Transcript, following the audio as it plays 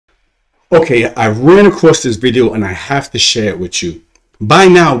Okay, I ran across this video and I have to share it with you. By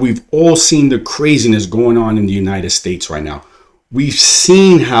now, we've all seen the craziness going on in the United States right now. We've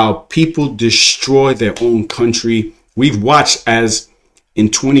seen how people destroy their own country. We've watched as in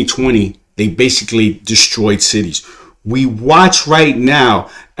 2020, they basically destroyed cities. We watch right now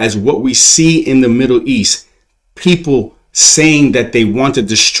as what we see in the Middle East, people saying that they want the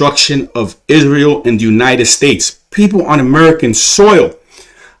destruction of Israel and the United States, people on American soil.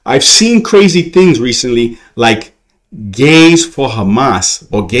 I've seen crazy things recently like gays for Hamas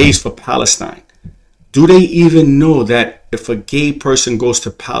or gays for Palestine. Do they even know that if a gay person goes to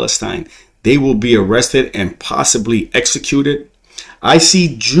Palestine, they will be arrested and possibly executed? I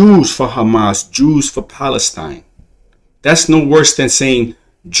see Jews for Hamas, Jews for Palestine. That's no worse than saying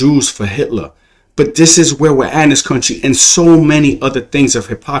Jews for Hitler. But this is where we're at in this country, and so many other things of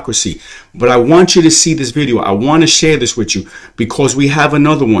hypocrisy. But I want you to see this video. I want to share this with you because we have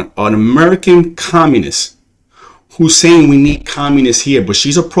another one, an American communist who's saying we need communists here. But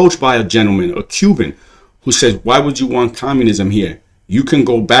she's approached by a gentleman, a Cuban, who says, why would you want communism here? You can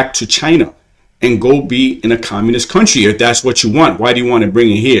go back to China and go be in a communist country if that's what you want. Why do you want to bring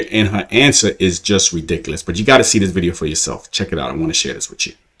it here? And her answer is just ridiculous. But you got to see this video for yourself. Check it out. I want to share this with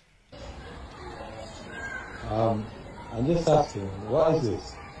you. I'm just asking, what is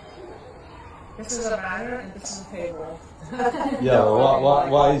this? This is a banner and this is a table. Yeah,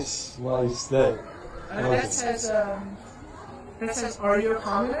 why is that? That says, are you a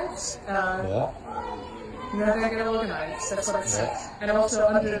communist? Yeah. You're not going to get organized. That's what it says. Yeah. And also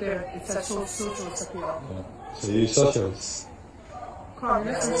under there, it says socialist appeal. Yeah. So you're socialists?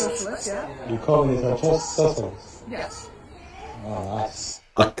 Communists and socialists, yeah? You're communists and socialists? Yes. Oh, nice.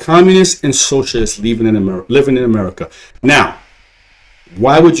 A communist and socialist living in America. Now,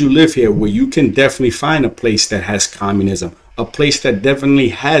 why would you live here where you can definitely find a place that has communism, a place that definitely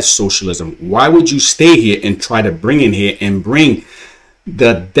has socialism? Why would you stay here and try to bring in here and bring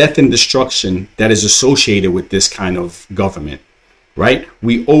the death and destruction that is associated with this kind of government, right?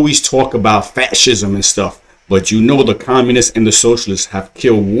 We always talk about fascism and stuff, but you know the communists and the socialists have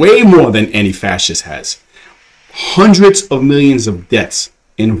killed way more than any fascist has. Hundreds of millions of deaths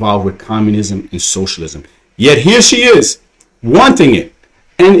involved with communism and socialism. Yet here she is, wanting it.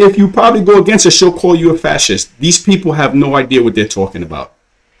 And if you probably go against her, she'll call you a fascist. These people have no idea what they're talking about.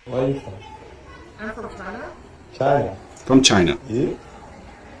 Where are you from? I'm from China. China. From China. You?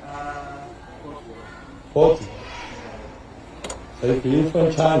 Baltimore. So if you're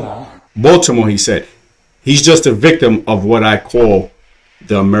from China... Baltimore, he said. He's just a victim of what I call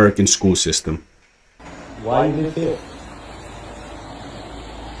the American school system. Why you live here?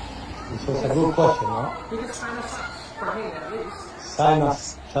 This was a good question, no? Because China sucks, for me at least.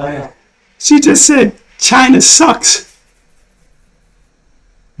 China. She just said China sucks.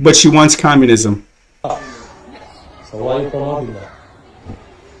 But she wants communism. So why are you promoting that?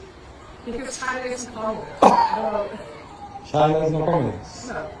 Because China isn't communist. I don't know. China is not communist.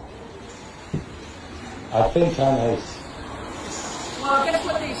 No. I think China is. Well, guess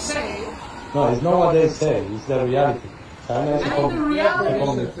what they say. No, it's not what they say, it's the reality. China is a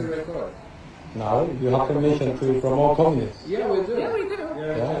communist. No, you have permission to promote communists. Yeah, we do. Yeah, we do.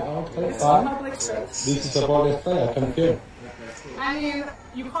 Yeah, okay, It's a fine. public space. This is a public space, I can film. I mean,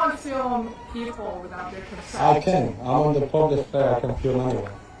 you can't film people without their consent. I can. I'm on the public space, I can film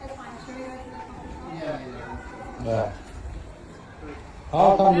anyone. Yeah.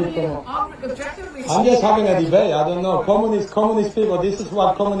 How come you promote? Objectively I'm just having a debate, I don't know. Communist people, this is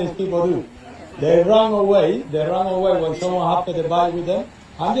what communist people do. They run away when someone has to debate with them.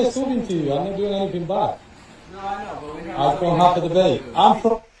 I'm just talking to you, I'm not doing anything bad. No, I know, but we I don't have to debate. I'm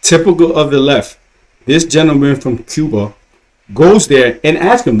from... Typical of the left. This gentleman from Cuba goes there and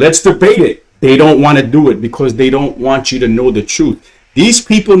asks him, let's debate it. They don't want to do it because they don't want you to know the truth. These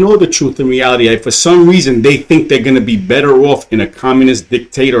people know the truth in reality. For some reason, they think they're going to be better off in a communist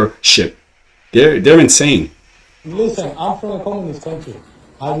dictatorship. They're insane. Listen, I'm from a communist country.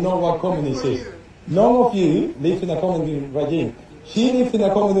 I know what communist is. None of you live in a communist regime. She lived in a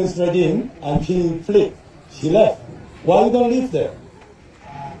communist regime and she fled. She left. Why you don't live there?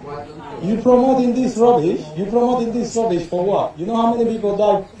 You promoting this rubbish? You promoting this rubbish for what? You know how many people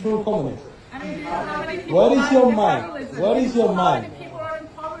died through communism? Where is your mind? Where is your mind?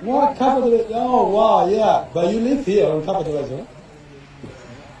 What capitalism? Oh wow, yeah. But you live here on capitalism.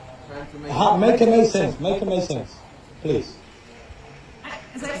 Make it make sense. Make it make sense, please.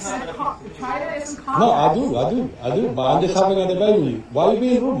 China isn't communist. No, I do. But I'm just having a debate with you. Why are you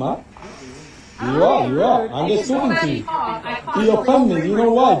being rude, man? You are. I'm just talking to you. You offend me. You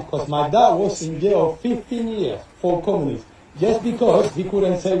know why? Because my dad was in jail 15 years for communism. just because he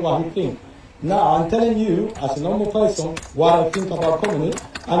couldn't say what he thinks. Now I'm telling you, as a normal person, what I think about communism,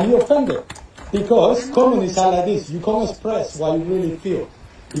 and you're offended. Because communists are like this. You can't express what you really feel.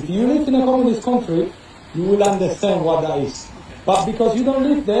 If you live in a communist country, you will understand what that is. But because you don't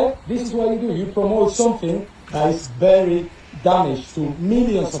live there, this is what you do. You promote something that is very damaged to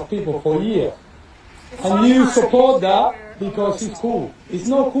millions of people for years. And you support that because it's cool. It's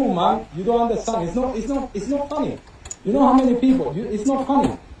not cool, man. You don't understand. It's not funny. You know how many people? It's not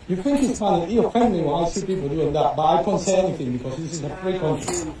funny. You think it's funny. It offends me when I see people doing that. But I can't say anything because this is a free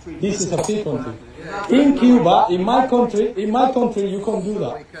country. This is a free country. In Cuba, in my country, you can't do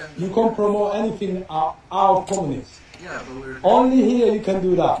that. You can't promote anything out of communists. Only here you can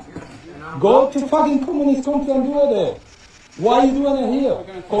do that. Go to fucking communist country and do it there. Why are you doing it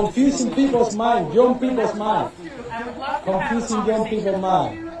here? Confusing people's mind, young people's mind. Confusing young people's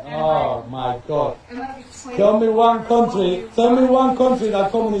mind. Oh my God. Tell me one country that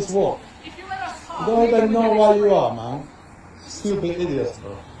communists work. You don't even know why you are, man. Stupid idiots,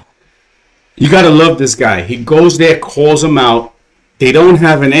 bro. You gotta love this guy. He goes there, calls them out. They don't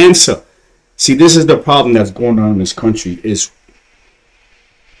have an answer. See, this is the problem that's going on in this country. Is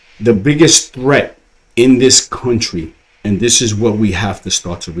the biggest threat in this country, and this is what we have to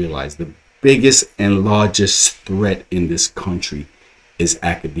start to realize, the biggest and largest threat in this country is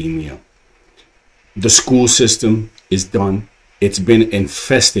academia. The school system is done. It's been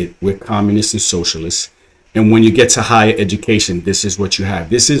infested with communists and socialists. And when you get to higher education, this is what you have.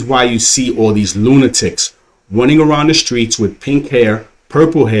 This is why you see all these lunatics running around the streets with pink hair,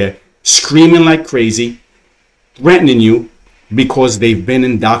 purple hair, screaming like crazy, threatening you because they've been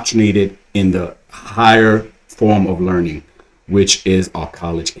indoctrinated in the higher form of learning, which is our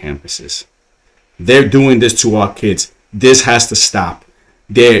college campuses. They're doing this to our kids. This has to stop.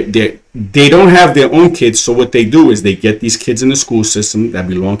 They don't have their own kids, so what they do is they get these kids in the school system that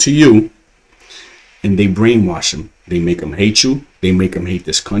belong to you, and they brainwash them. They make them hate you. They make them hate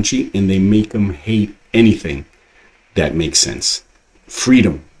this country, and they make them hate anything that makes sense.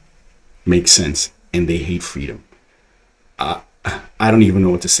 Freedom makes sense, and they hate freedom. I don't even know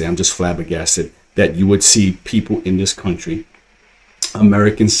what to say. I'm just flabbergasted that you would see people in this country,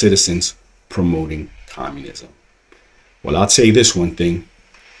 American citizens, promoting communism. Well, I'll say this one thing.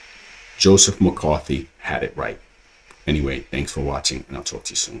 Joseph McCarthy had it right. Anyway, thanks for watching, and I'll talk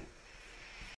to you soon.